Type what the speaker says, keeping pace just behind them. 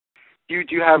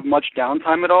do you have much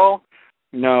downtime at all?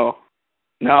 No,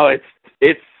 it's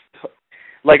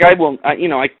like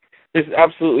there's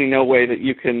absolutely no way that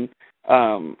you can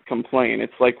complain.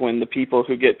 It's like when the people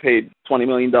who get paid $20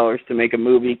 million to make a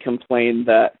movie complain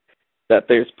that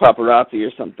there's paparazzi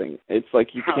or something. It's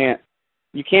like you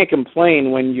can't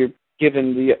complain when you're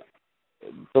given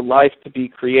the life to be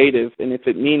creative, and if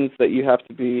it means that you have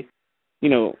to be,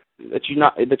 that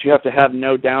you have to have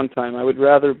no downtime. I would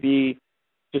rather be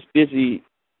just busy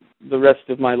the rest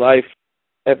of my life,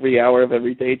 every hour of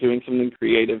every day doing something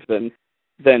creative than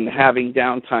having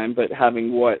downtime, but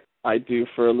having what I do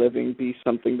for a living be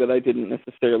something that I didn't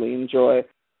necessarily enjoy.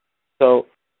 So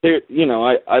there,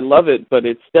 I love it, but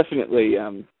it's definitely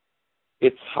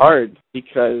it's hard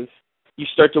because you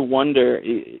start to wonder.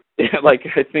 Like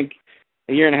I think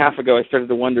a year and a half ago, I started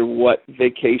to wonder what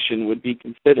vacation would be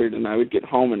considered, and I would get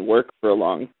home and work for a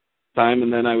long time,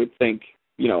 and then I would think,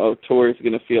 a tour is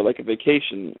going to feel like a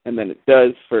vacation, and then it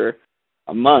does for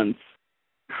a month.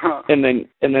 And then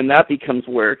that becomes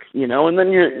work, and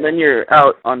then you're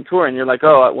out on tour and you're like,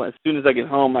 oh, as soon as I get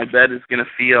home, my bed is going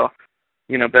to feel,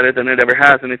 better than it ever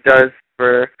has, and it does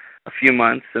for a few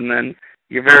months, and then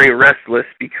you're very restless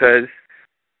because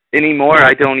anymore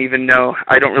I don't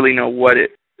really know what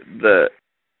the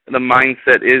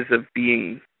mindset is of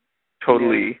being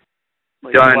totally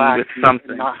done with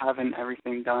something, not having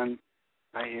everything done.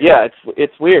 Yeah,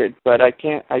 it's weird, but I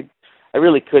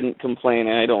really couldn't complain,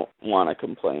 and I don't want to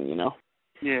complain,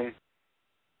 Yeah.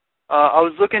 I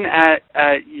was looking at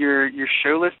your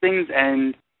show listings,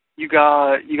 and you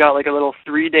got like a little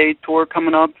 3-day tour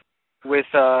coming up with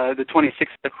the 26th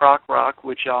at Croc Rock,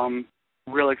 which I'm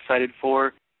real excited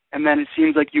for. And then it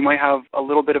seems like you might have a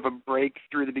little bit of a break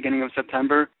through the beginning of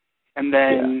September, and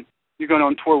then you're going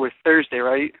on tour with Thursday,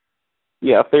 right?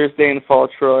 Yeah, Thursday in Fall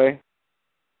Troy.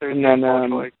 Thursday and then, Fall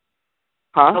Troy.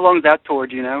 Huh? How long is that tour?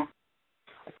 Do you know?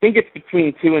 I think it's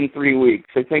between 2 and 3 weeks.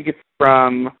 I think it's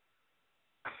from,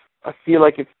 I feel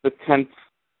like it's the 10th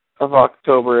of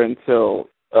October until,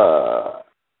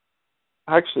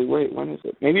 actually, wait, when is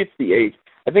it? Maybe it's the 8th.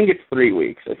 I think it's 3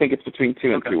 weeks. I think it's between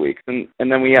 2 and 3 weeks. And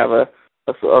then we have a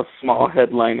small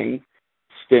headlining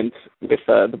stint with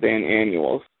the band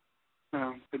Annuals.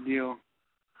 Oh, good deal.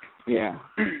 Yeah.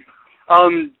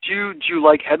 Do you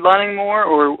like headlining more,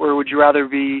 or would you rather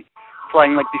be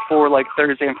playing like before, like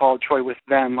Thursday and Fall Troy with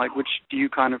them? Like, which do you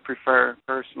kind of prefer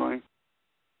personally?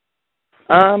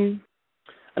 I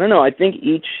don't know. I think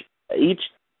each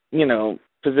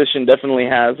position definitely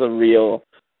has a real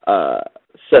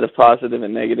set of positive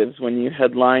and negatives. When you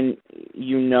headline,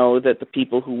 you know that the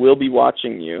people who will be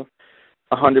watching you,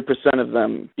 100% of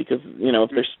them, because if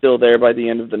they're still there by the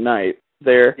end of the night,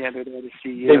 they're there to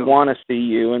see you. They want to see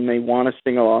you, and they want to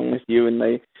sing along with you, and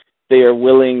they are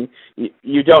willing.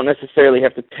 You don't necessarily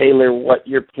have to tailor what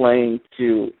you're playing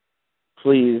to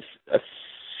please a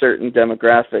certain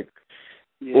demographic.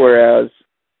 Yeah. Whereas,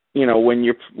 when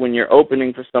you're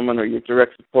opening for someone or you're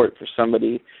direct support for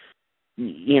somebody,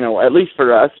 at least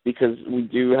for us, because we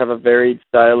do have a varied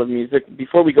style of music.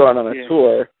 Before we go out on a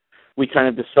tour, we kind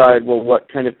of decide, well, what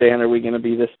kind of band are we going to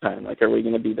be this time? Like, are we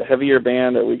going to be the heavier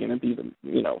band? Are we going to be the,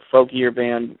 folkier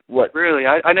band? What? Really?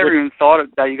 I never even thought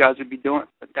that you guys would be doing.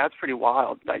 But that's pretty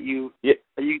wild that you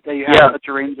have such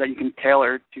a range that you can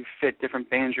tailor to fit different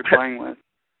bands you're playing with.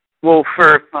 Well,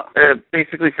 for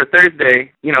basically for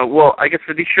Thursday, I guess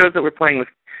for these shows that we're playing with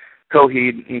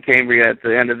Coheed and Cambria at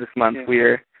the end of this month, we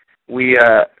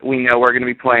know we're going to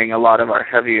be playing a lot of our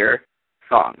heavier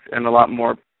songs and a lot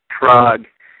more prog.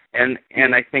 And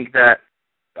I think that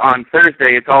on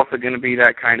Thursday it's also going to be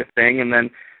that kind of thing. And then,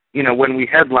 when we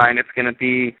headline, it's going to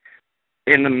be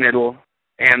in the middle.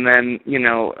 And then,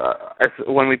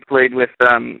 when we played with,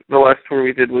 the last tour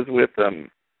we did was with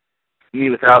Me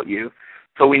Without You.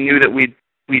 So we knew that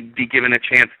we'd be given a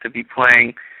chance to be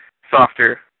playing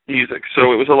softer music.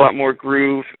 So it was a lot more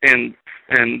groove and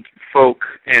folk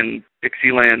and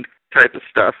Dixieland type of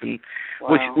stuff. And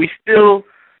which we still,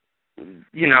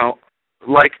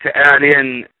 like to add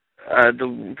in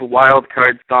the wild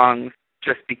card songs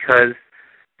just because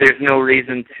there's no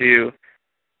reason to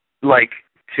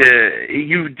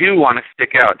you do want to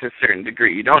stick out to a certain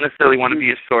degree. You don't necessarily want to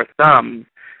be a sore thumb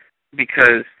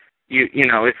because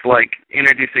it's like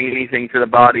introducing anything to the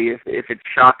body. If it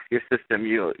shocks your system,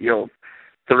 you'll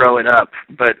throw it up.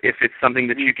 But if it's something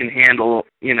that you can handle,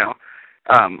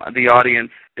 the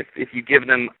audience, if you give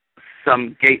them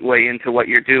some gateway into what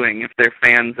you're doing, if they're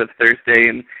fans of Thursday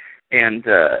and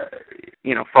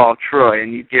Fall Troy,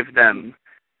 and you give them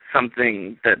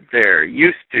something that they're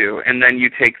used to, and then you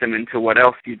take them into what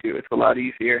else you do, it's a lot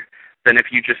easier than if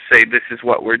you just say, this is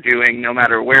what we're doing, no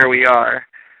matter where we are,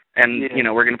 and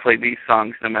we're going to play these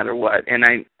songs no matter what. And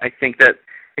I think that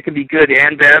it can be good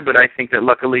and bad, but I think that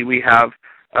luckily we have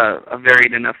a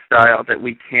varied enough style that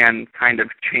we can kind of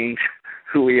change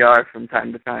who we are from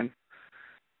time to time.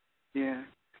 Yeah,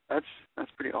 that's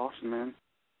pretty awesome, man.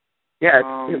 Yeah,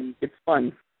 it's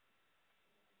fun.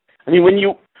 I mean,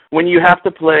 when you have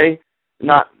to play,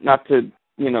 not to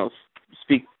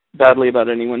speak badly about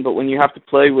anyone, but when you have to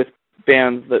play with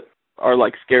bands that are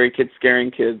like Scary Kids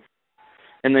Scaring Kids,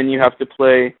 and then you have to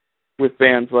play with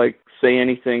bands like Say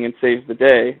Anything and Save the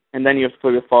Day, and then you have to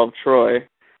play with Fall of Troy,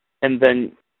 and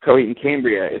then Coheed and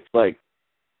Cambria, it's like,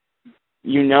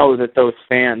 that those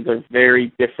fans are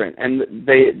very different. And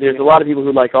there's a lot of people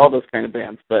who like all those kind of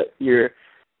bands, but you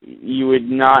would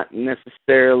not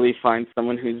necessarily find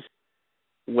someone who's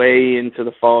way into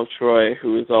the Fall of Troy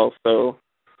who is also,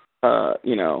 a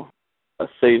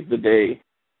Save the Day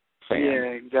fan. Yeah,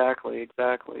 exactly.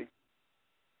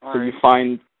 So you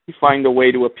find a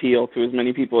way to appeal to as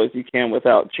many people as you can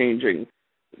without changing,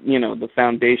 the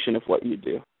foundation of what you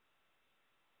do.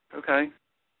 Okay.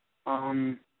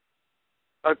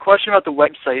 A question about the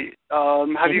website.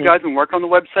 Have you guys been working on the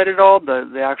website at all?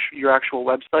 Your actual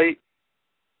website?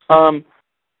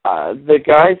 The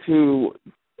guys who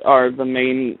are the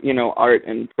main, art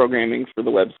and programming for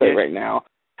the website right now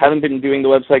haven't been doing the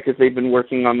website because they've been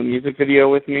working on the music video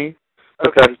with me.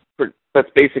 But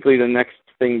that's basically the next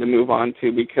thing to move on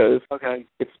to, because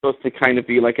it's supposed to kind of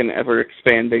be like an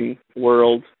ever-expanding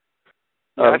world.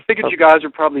 I figured you guys are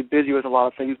probably busy with a lot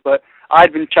of things, but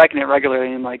I've been checking it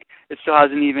regularly, and it still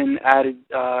hasn't even added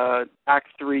Act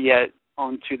 3 yet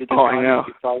onto the Oh, I know.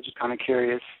 So I was just kind of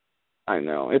curious. I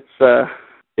know. It's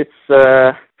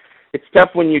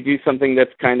tough when you do something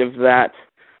that's kind of that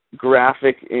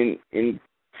graphic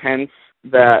intense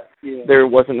that there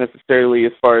wasn't necessarily,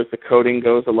 as far as the coding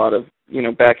goes, a lot of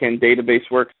back-end database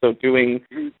work. So doing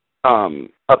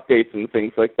updates and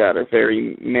things like that are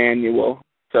very manual.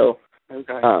 So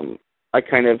I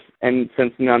kind of, and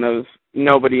since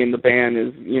nobody in the band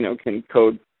is can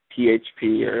code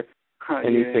PHP or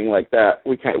anything like that,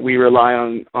 we rely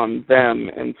on them.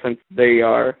 And since they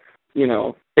are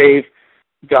they've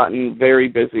gotten very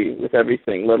busy with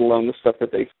everything, let alone the stuff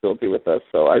that they still do with us.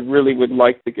 So I really would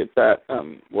like to get that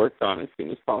worked on as soon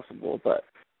as possible, but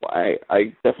I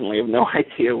definitely have no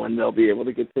idea when they'll be able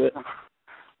to get to it.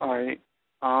 All right.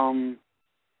 I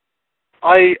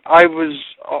was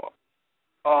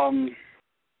how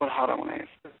do I want to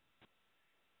answer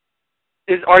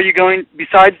this? Are you going,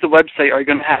 besides the website, are you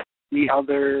going to have any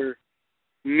other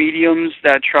mediums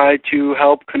that try to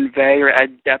help convey or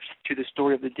add depth to the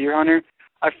story of the deer hunter?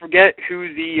 I forget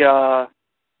who the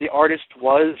artist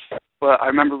was, but I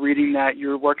remember reading that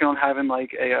you're working on having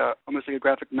like almost like a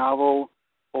graphic novel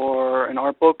or an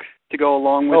art book to go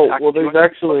along with. Oh, well, there's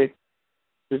actually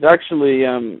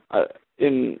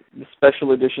in the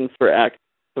special editions for Act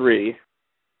 3,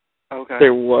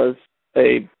 there was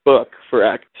a book for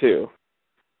Act 2.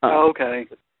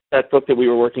 That book that we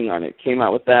were working on, it came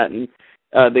out with that, and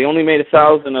they only made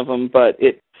 1,000 of them, but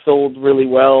it sold really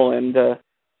well, and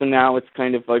so now it's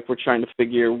kind of like we're trying to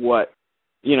figure what,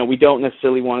 we don't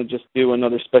necessarily want to just do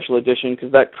another special edition,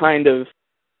 because that kind of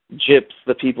gyps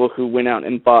the people who went out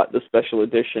and bought the special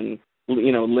edition,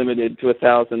 limited to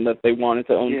 1,000, that they wanted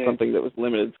to own something that was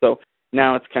limited. So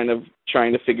now it's kind of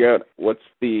trying to figure out what's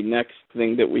the next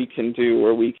thing that we can do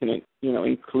where we can,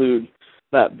 include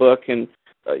that book. And,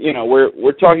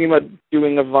 we're talking about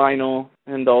doing a vinyl,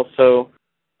 and also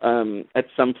at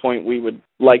some point we would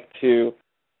like to,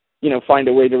 find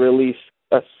a way to release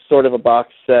a sort of a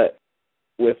box set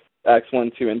with Acts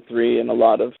 1, 2, and 3 and a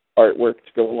lot of artwork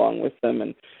to go along with them.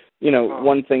 And,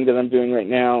 one thing that I'm doing right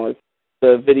now is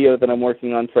the video that I'm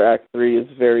working on for Act 3 is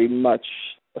very much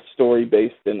a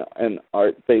story-based and an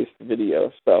art-based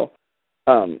video. So,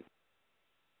 I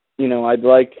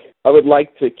would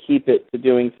like to keep it to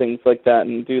doing things like that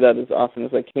and do that as often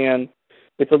as I can.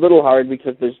 It's a little hard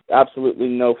because there's absolutely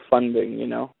no funding,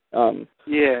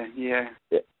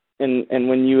 And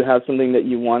when you have something that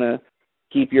you want to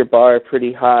keep your bar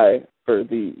pretty high for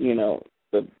the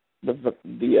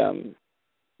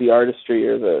artistry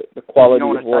or the quality of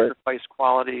work. You don't want to sacrifice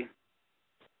quality.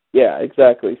 Yeah,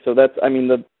 exactly. So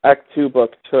the Act 2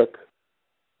 book took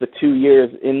the 2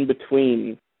 years in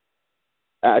between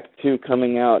Act 2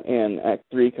 coming out and Act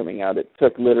 3 coming out. It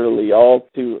took literally all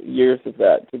 2 years of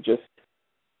that to just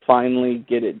finally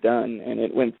get it done. And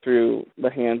it went through the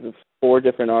hands of 4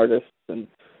 different artists, and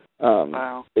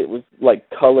it was like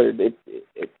colored. It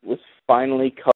was finally colored.